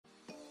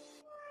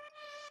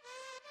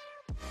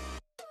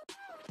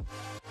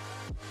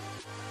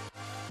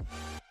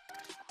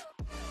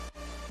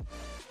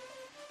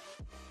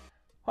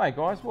Hi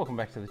guys, welcome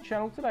back to the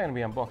channel. Today I'm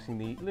going to be unboxing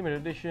the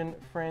limited edition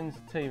Friends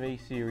TV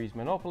series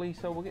Monopoly,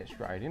 so we'll get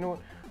straight into it.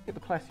 Get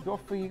the plastic off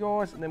for you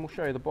guys and then we'll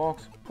show you the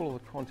box, pull all the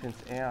contents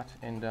out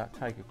and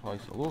take a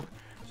closer look.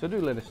 So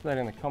do let us know down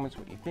in the comments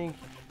what you think.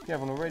 If you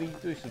haven't already,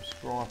 do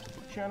subscribe to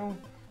the channel.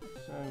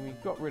 So we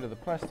got rid of the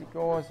plastic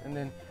guys and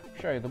then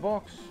show you the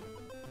box,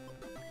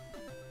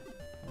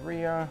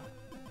 rear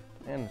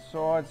and the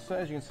sides. So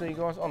as you can see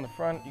guys, on the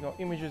front you got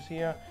images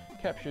here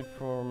captured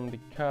from the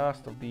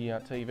cast of the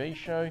TV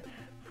show.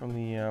 From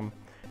the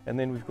and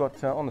then we've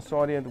got on the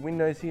side here the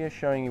windows here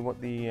showing you what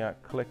the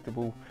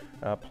collectible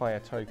player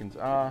tokens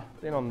are.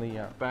 Then on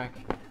the back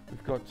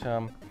we've got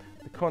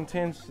the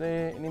contents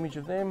there, an image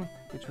of them,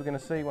 which we're going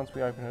to see once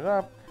we open it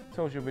up.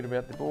 Tells you a bit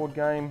about the board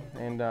game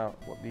and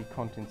what the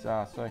contents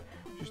are. So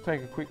just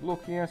take a quick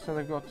look here. So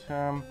they've got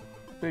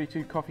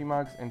 32 coffee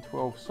mugs and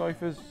 12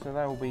 sofas, so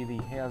they will be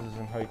the houses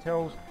and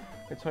hotels.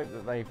 Let's hope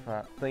that they've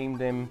themed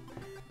them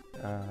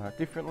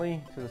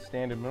differently to the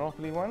standard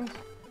Monopoly ones.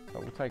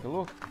 But we'll take a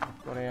look.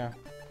 We've got our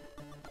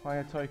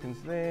player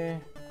tokens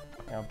there,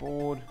 our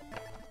board,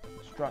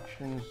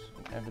 instructions,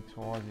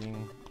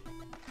 advertising,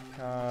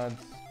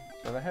 cards.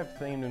 So they have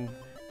themed them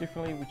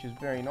differently, which is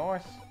very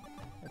nice.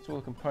 That's all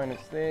the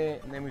components there.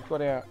 And then we've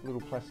got our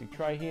little plastic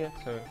tray here,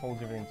 so it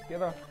holds everything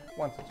together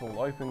once it's all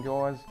open,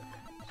 guys.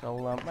 So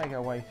we'll make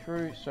our way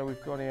through. So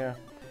we've got our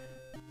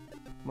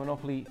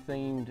Monopoly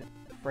themed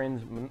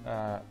Friends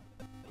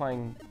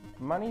playing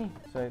money.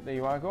 So there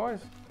you are, guys.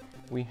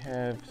 We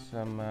have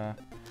some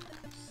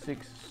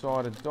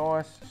 6-sided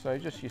dice, so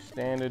just your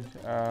standard 2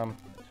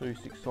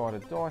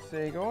 6-sided dice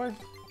there, guys.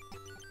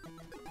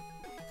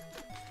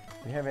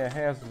 We have our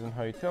houses and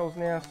hotels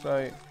now,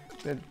 so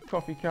the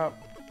coffee cup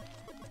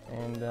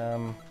and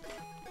the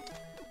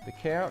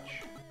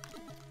couch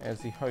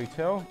as the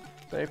hotel.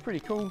 So they're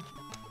pretty cool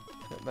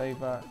that they've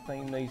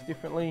themed these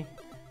differently.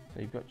 So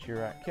you've got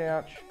your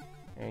couch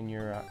and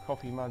your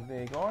coffee mug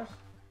there, guys.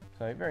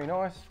 So very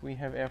nice. We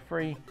have our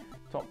free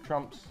Top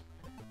Trumps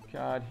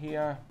card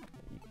here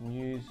that you can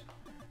use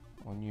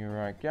on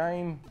your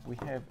game. We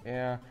have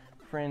our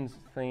Friends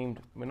themed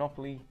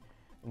Monopoly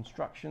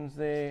instructions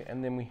there,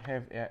 and then we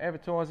have our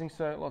advertising,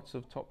 so lots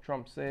of Top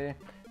Trumps there,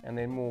 and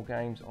then more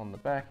games on the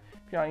back.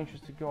 If you are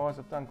interested, guys,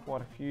 I've done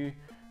quite a few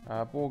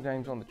board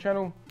games on the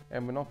channel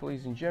and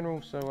Monopolies in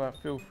general, so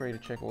feel free to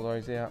check all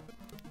those out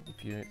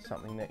if it's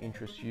something that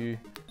interests you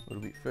a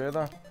little bit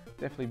further.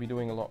 Definitely be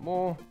doing a lot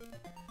more,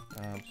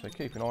 so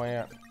keep an eye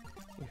out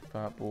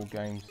if board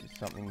games is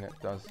something that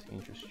does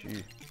interest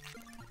you.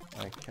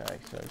 Okay,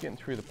 so getting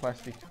through the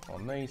plastic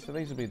on these. So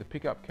these will be the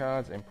pickup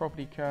cards and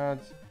property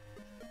cards.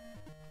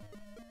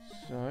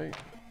 So we've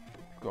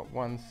got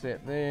one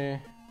set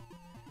there,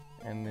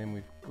 and then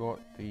we've got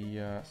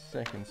the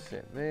second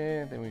set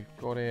there. Then we've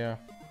got our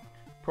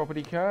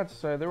property cards.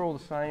 So they're all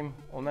the same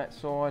on that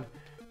side,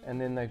 and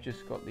then they've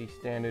just got the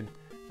standard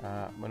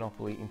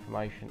Monopoly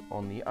information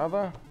on the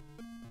other.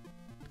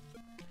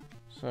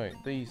 So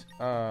these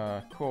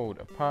are called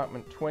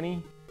Apartment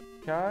 20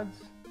 cards,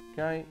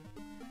 okay?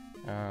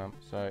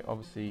 So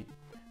obviously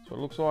that's what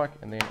it looks like,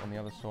 and then on the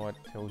other side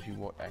it tells you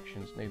what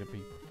actions need to be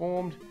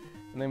performed.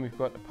 And then we've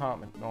got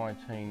Apartment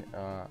 19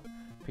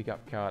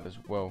 pickup card as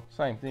well.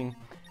 Same thing,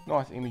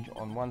 nice image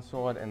on one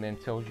side and then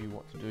tells you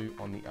what to do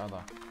on the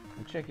other.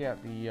 And check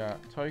out the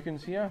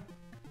tokens here.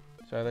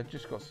 So they've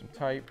just got some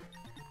tape.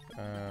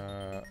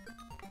 We'll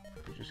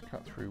just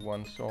cut through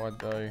one side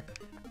though,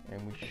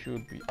 and we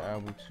should be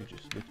able to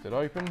just lift it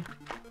open.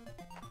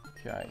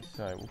 Okay,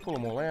 so we'll pull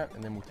them all out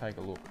and then we'll take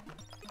a look.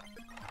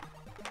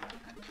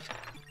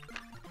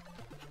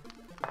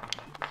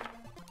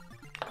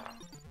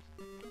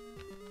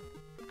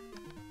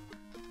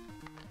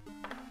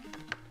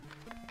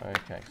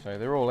 Okay, so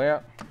they're all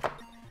out.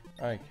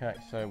 Okay,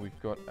 so we've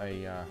got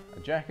a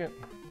jacket.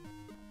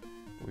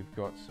 We've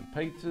got some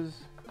pizzas,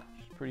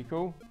 which is pretty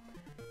cool.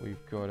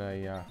 We've got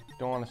a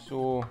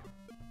dinosaur.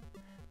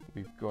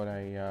 We've got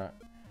a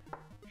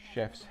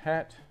chef's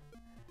hat,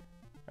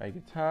 a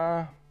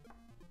guitar,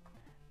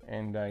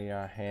 and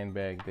a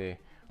handbag there.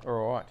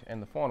 Alright, and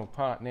the final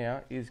part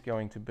now is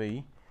going to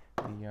be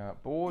the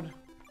board.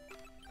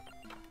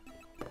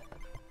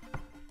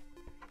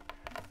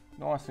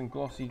 Nice and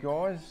glossy,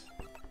 guys.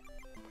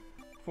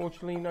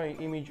 Fortunately, no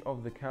image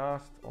of the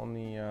cast on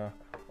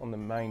the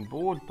main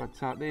board, but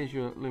there's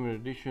your limited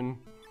edition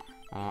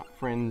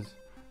Friends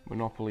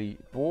Monopoly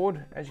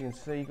board. As you can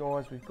see,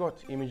 guys, we've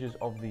got images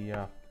of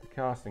the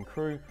cast and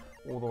crew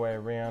all the way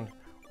around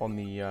on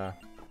the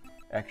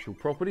actual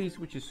properties,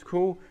 which is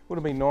cool. Would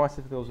have been nice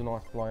if there was a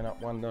nice blown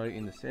up one though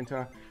in the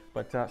center,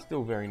 but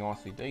still very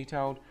nicely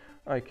detailed.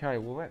 Okay,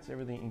 well that's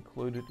everything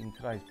included in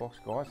today's box,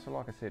 guys. So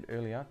like I said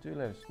earlier, do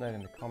let us know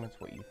in the comments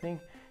what you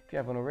think. If you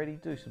haven't already,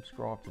 do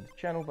subscribe to the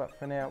channel, but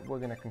for now we're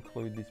going to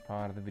conclude this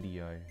part of the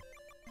video.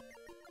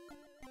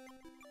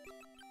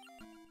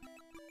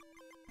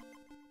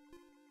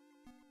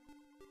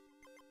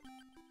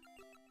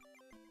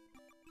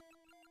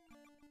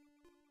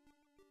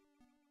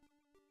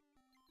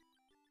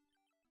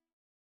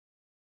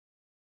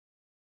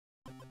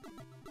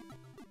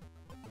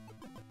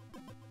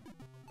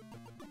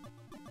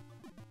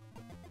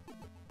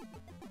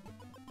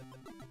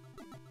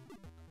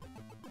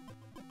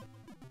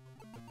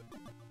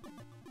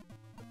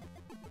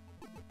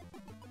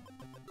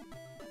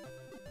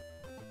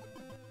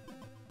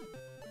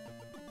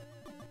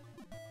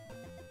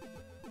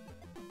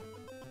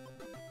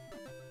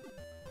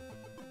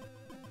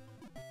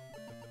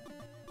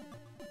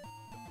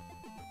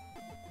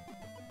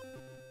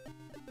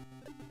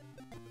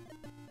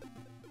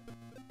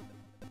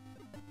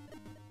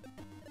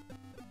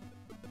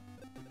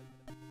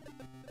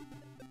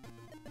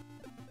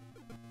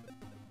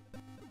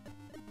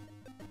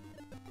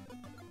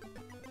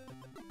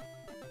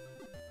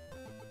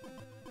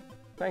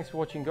 Thanks for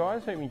watching,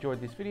 guys. Hope you enjoyed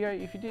this video.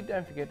 If you did,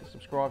 don't forget to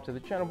subscribe to the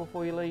channel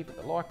before you leave. Hit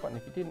the like button.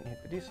 If you didn't,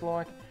 hit the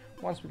dislike.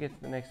 Once we get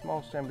to the next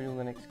milestone, we'll do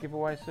the next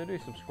giveaway, so do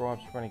subscribe,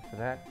 running for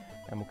that,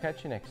 and we'll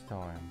catch you next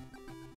time.